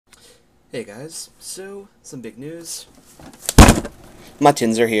Hey guys, so some big news. My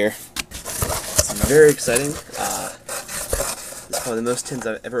tins are here. It's very exciting. This is probably the most tins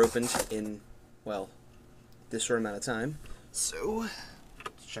I've ever opened in, well, this short amount of time. So,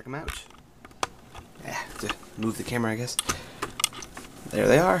 let's check them out. Yeah, have to move the camera, I guess. There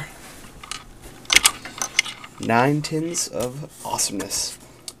they are. 9 tins of awesomeness.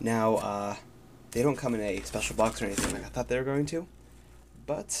 Now, they don't come in a special box or anything like I thought they were going to,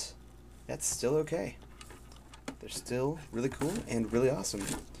 but that's still okay. They're still really cool and really awesome.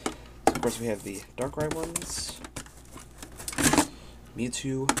 So of course we have the Darkrai ones.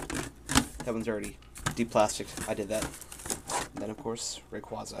 Mewtwo. That one's already de-plastic. I did that. And then of course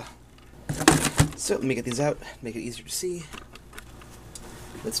Rayquaza. So let me get these out, make it easier to see.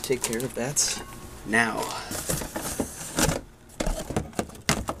 Let's take care of that now.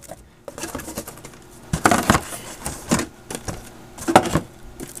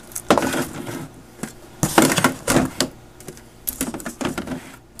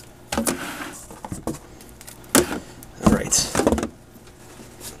 Alright.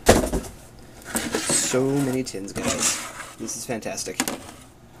 So many tins, guys. This is fantastic.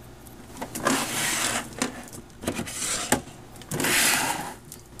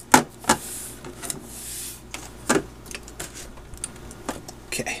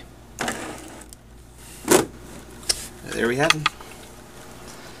 Okay. There we have them.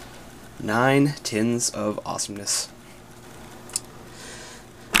 9 tins of awesomeness.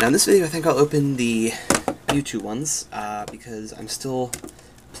 Now in this video I think I'll open the Mewtwo ones, because I'm still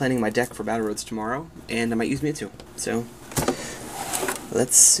planning my deck for Battle Roads tomorrow, and I might use Mewtwo. So,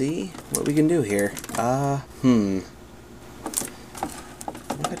 let's see what we can do here. What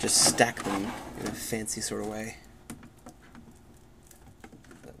if I just stack them in a fancy sort of way?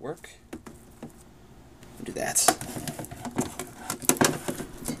 Will that work? I'll do that.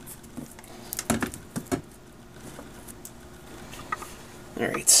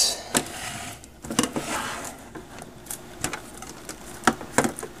 Alright.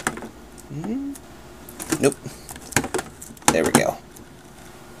 Nope. There we go.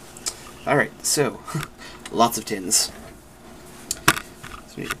 Alright, so, lots of tins.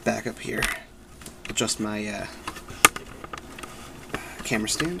 So we need to back up here. Adjust my camera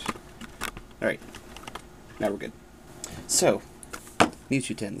stand. Alright. Now we're good. So,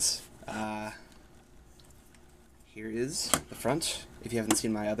 Mewtwo tins. Here is the front, if you haven't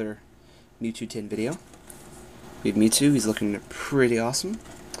seen my other Mewtwo tin video. We have Mewtwo, he's looking pretty awesome.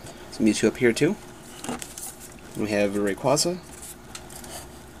 So Mewtwo up here too. We have Rayquaza,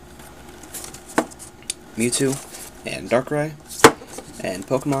 Mewtwo, and Darkrai, and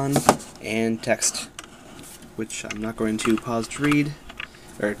Pokemon, and text, which I'm not going to pause to read,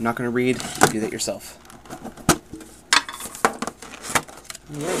 or not going to read. You do that yourself.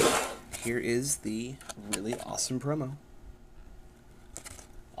 Alright, here is the really awesome promo.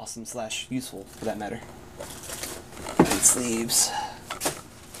 Awesome / useful, for that matter. And sleeves.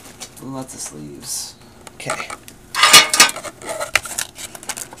 Lots of sleeves. Okay.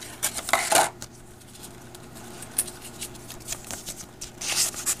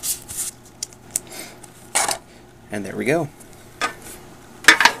 And there we go.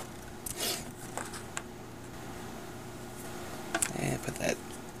 And put that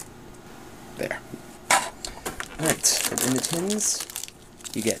there. Alright, and in the tins,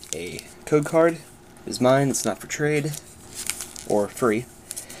 you get a code card. It is mine, it's not for trade, or free.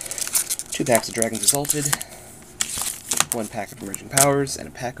 2 packs of Dragons Exalted, 1 pack of Emerging Powers, and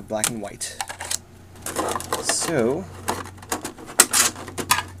a pack of Black and White. So,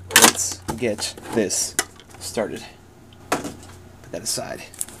 let's get this started. Put that aside.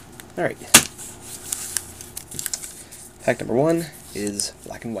 Alright. Pack number 1 is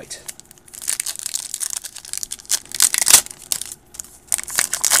Black and White.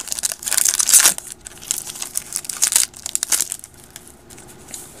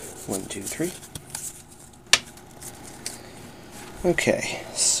 One, two, three. Okay,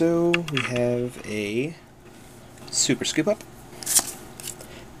 so we have a Super Scoop Up,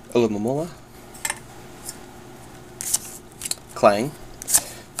 Alomomola, Clang,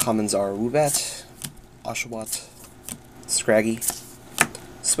 commons are Woobat, Oshawott, Scraggy,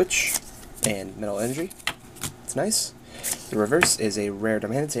 Switch, and Metal Energy. It's nice. The reverse is a rare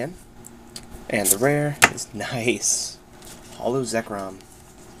Darmanitan, and the rare is nice. Holo Zekrom.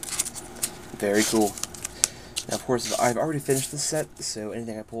 Very cool. Now, of course, I've already finished this set, so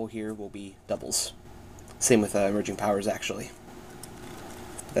anything I pull here will be doubles. Same with Emerging Powers, actually.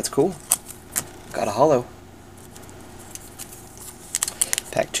 That's cool. Got a holo.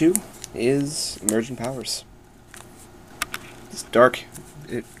 Pack 2 is Emerging Powers. This dark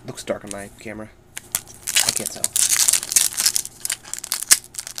It looks dark on my camera. I can't tell.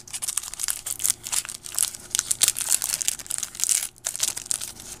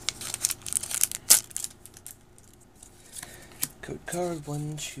 Code card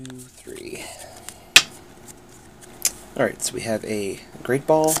 1, 2, 3. Alright, so we have a Great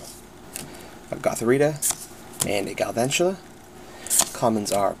Ball, a Gothorita, and a Galvantula.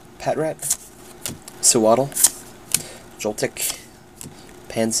 Commons are Patrat, Sewaddle, Joltik,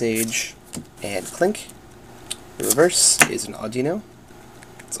 Pansage, and Clink. The reverse is an Audino.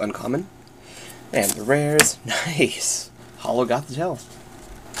 It's uncommon. And the rares, nice! Holo Gothitelle.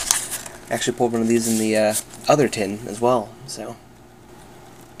 Actually pulled one of these in the other tin as well, so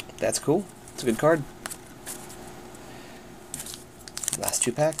that's cool. It's a good card. The last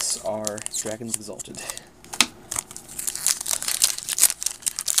 2 packs are Dragons Exalted.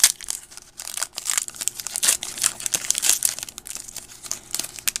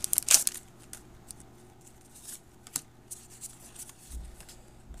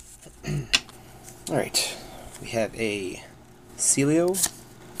 Alright, we have a Celio,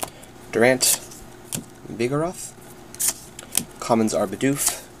 Durant, Vigoroth. Commons are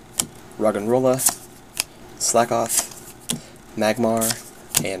Bidoof, Roggenrola, Slackoth, Magmar,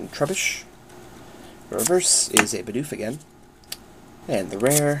 and Trubbish. The reverse is a Bidoof again. And the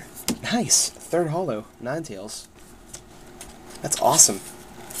rare, nice, 3rd holo, Ninetales. That's awesome.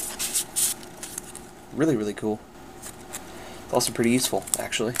 Really, really cool. It's also pretty useful,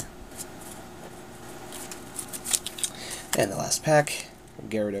 actually. And the last pack,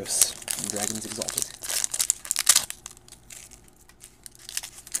 Gyarados, Dragons Exalted.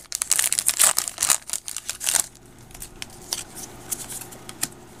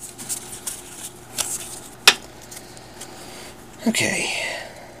 Okay.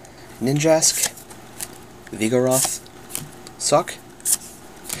 Ninjask, Vigoroth, Sock,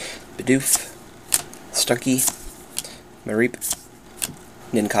 Bidoof, Stunky, Mareep,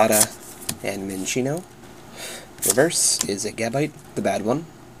 Nincada, and Minchino. Reverse is a Gabite, the bad one.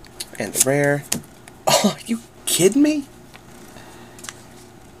 And the rare... Oh, are you kidding me?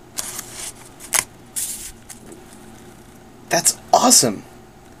 That's awesome!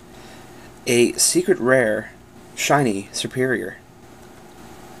 A secret rare, shiny, superior.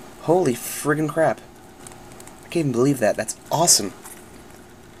 Holy friggin' crap. I can't even believe that. That's awesome.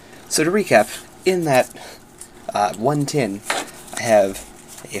 So to recap, in that one tin, I have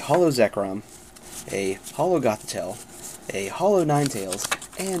a holo Zekrom, a holo Gothitelle, a holo Ninetales,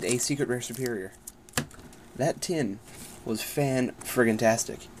 and a secret rare superior. That tin was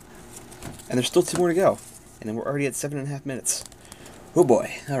fan-friggin-tastic. And there's still 2 more to go. And then we're already at 7.5 minutes. Oh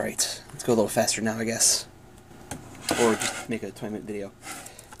boy. Alright. Let's go a little faster now, I guess. Or just make a 20-minute video.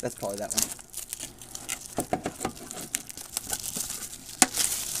 That's probably that one.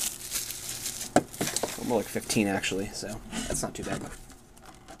 Well, more like 15, actually, so that's not too bad.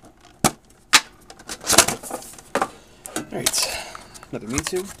 Alright. Another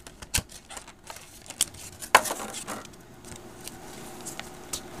Mewtwo.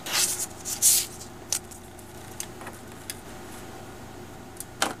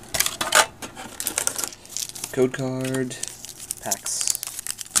 Code card, packs,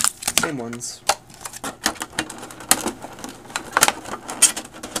 same ones.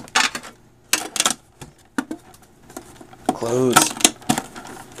 Close.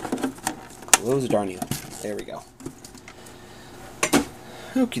 Close, darn you. There we go.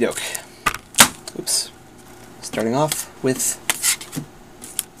 Okie doke. Oops. Starting off with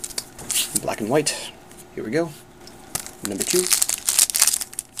black and white. Here we go. Number 2.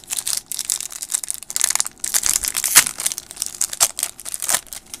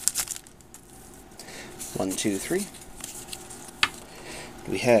 One, two, three.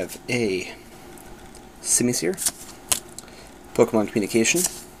 We have a Simisear, Pokemon Communication,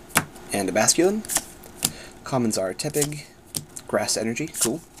 and a Basculin. Commons are Tepig, Grass Energy,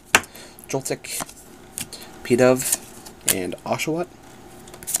 cool, Joltik, Pidove, and Oshawott.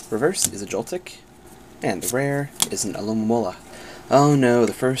 Reverse is a Joltik, and the rare is an Alomomola. Oh no,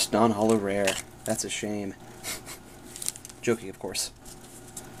 the first non-holo rare. That's a shame. Joking, of course.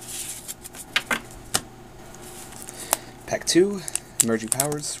 Pack 2, Emerging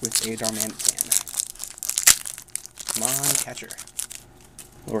Powers with a Darmanitan. Come on, catcher.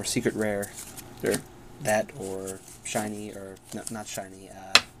 Or secret rare. Or that, or shiny, or not shiny,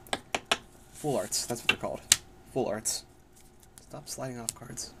 full arts. That's what they're called. Full arts. Stop sliding off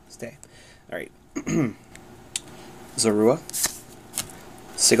cards. Stay. Alright. Zorua.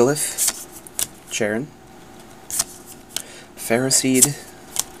 Sigilyph. Charon. Ferroseed.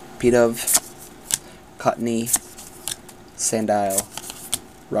 Pidove. Cottony. Sandile,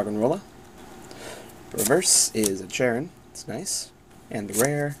 Roggenrola. Reverse is a Charon. It's nice. And the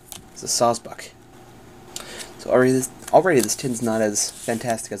rare is a Sawsbuck. So already this tin's not as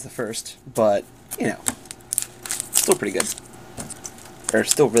fantastic as the first, but, you know, still pretty good. Or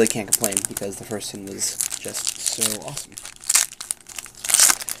still really can't complain, because the first tin was just so awesome.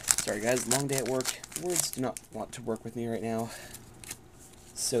 Sorry guys, long day at work. Words do not want to work with me right now.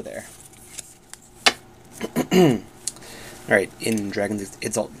 So there. Alright, in Dragon's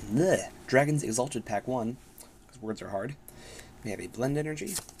Exalted Pack 1, because words are hard, we have a Blend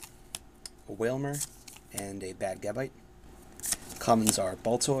Energy, a Whalmer, and a Bad Gabite. Commons are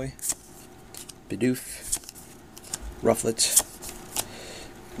Baltoy, Bidoof, Rufflet,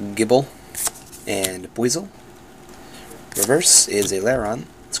 Gibble, and Buizel. Reverse is a Lairon.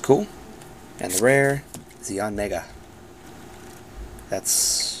 It's cool. And the rare is the Onmega.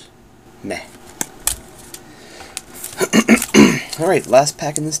 That's meh. Alright, last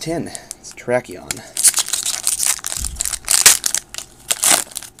pack in this tin. It's Terrakion.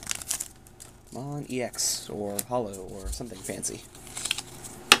 Come on, EX, or Holo, or something fancy.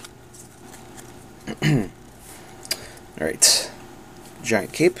 Alright.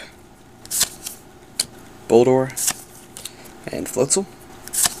 Giant Cape, Boldore, and Floatzel.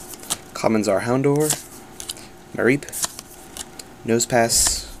 Commons are Houndour, Mareep,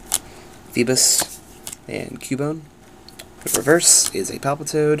 Nosepass, Phoebus, and Cubone. The reverse is a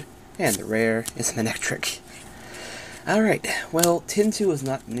Palpitoad, and the rare is an Manectric. Alright, well, Tin 2 is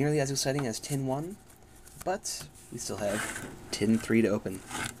not nearly as exciting as Tin 1, but we still have Tin 3 to open.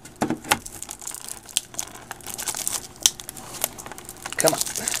 Come on.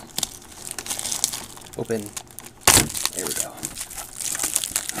 Open. There we go.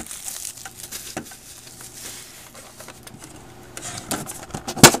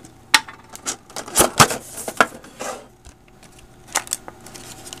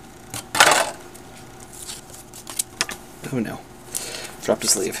 Oh no. Dropped a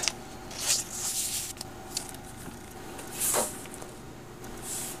sleeve.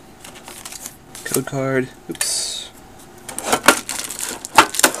 Code card. Oops.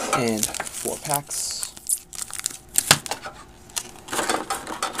 And 4 packs.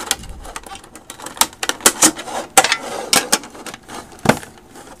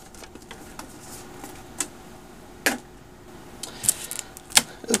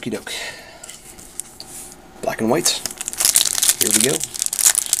 Okie doke. Black and white. Here we go.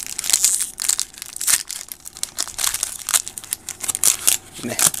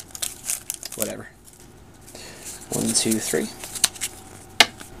 Meh. Whatever. 1, 2, 3.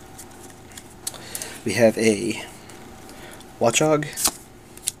 We have a Watchog,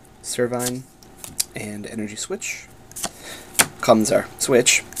 Servine, and Energy Switch. Commons are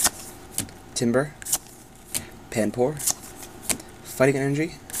Switch, Timber, Panpour, Fighting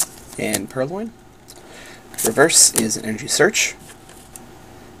Energy, and Purloin. Reverse is an Energy Search.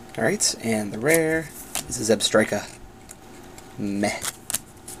 Alright, and the rare is a Zebstrika. Meh.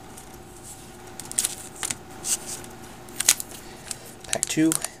 Pack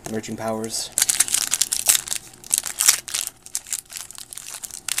 2, Emerging Powers.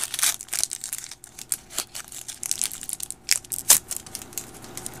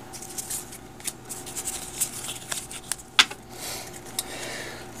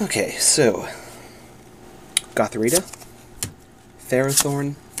 Okay, so Gothorita,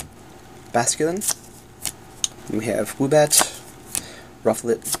 Ferrothorn, Basculin. We have Woobat,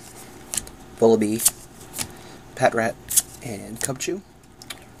 Rufflet, Vullaby, Patrat, and Cubchoo.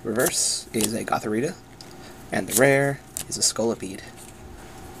 Reverse is a Gothorita, and the rare is a Scolipede.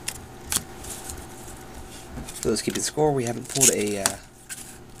 For those keeping score, we haven't pulled a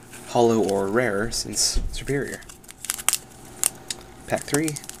Holo or Rare since Superior. Pack 3,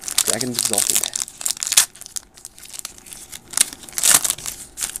 Dragon's Exalted.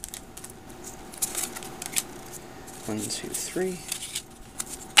 One, two, three.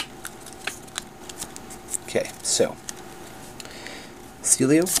 Okay, so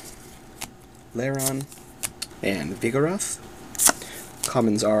Celio, Lairon, and Vigoroth.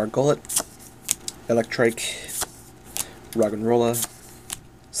 Commons are Golett, Electrike, Roggenrola,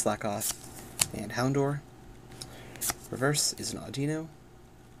 Slackoth, and Houndour. Reverse is an Audino,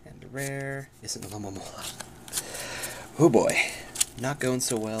 and the rare is an Alomomola. Oh boy, not going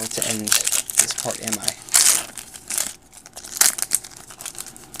so well to end this part, am I?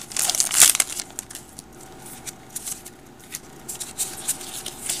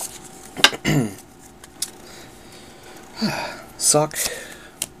 Sock,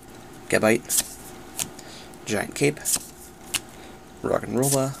 Gabite, Giant Cape,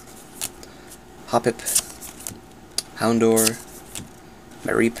 Roggenrola, Hoppip, Houndour,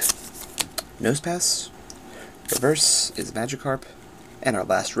 Mareep, Nosepass, reverse is Magikarp, and our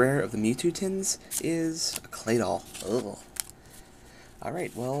last rare of the Mewtwo tins is a Claydol. Ugh.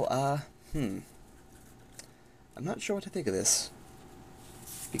 Alright, well, I'm not sure what to think of this,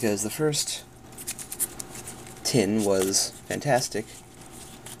 because the first tin was fantastic,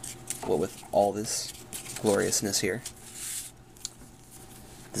 what with all this gloriousness here.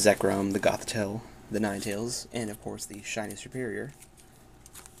 The Zekrom, the Gothitelle, the Ninetales, and of course the Shiny Superior,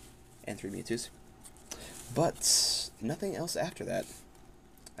 and 3 Mewtwo's. But nothing else after that.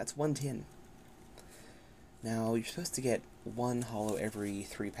 That's one tin. Now, you're supposed to get one holo every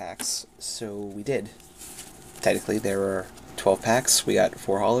 3 packs, so we did. Technically, there were 12 packs, we got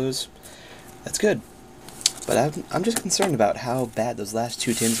 4 holos. That's good. But I'm just concerned about how bad those last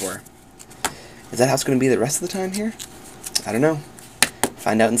 2 tins were. Is that how it's going to be the rest of the time here? I don't know.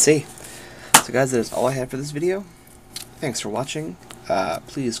 Find out and see. So guys, that is all I had for this video. Thanks for watching.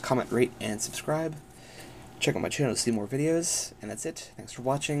 Please comment, rate, and subscribe. Check out my channel to see more videos. And that's it. Thanks for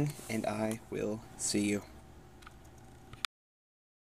watching, and I will see you.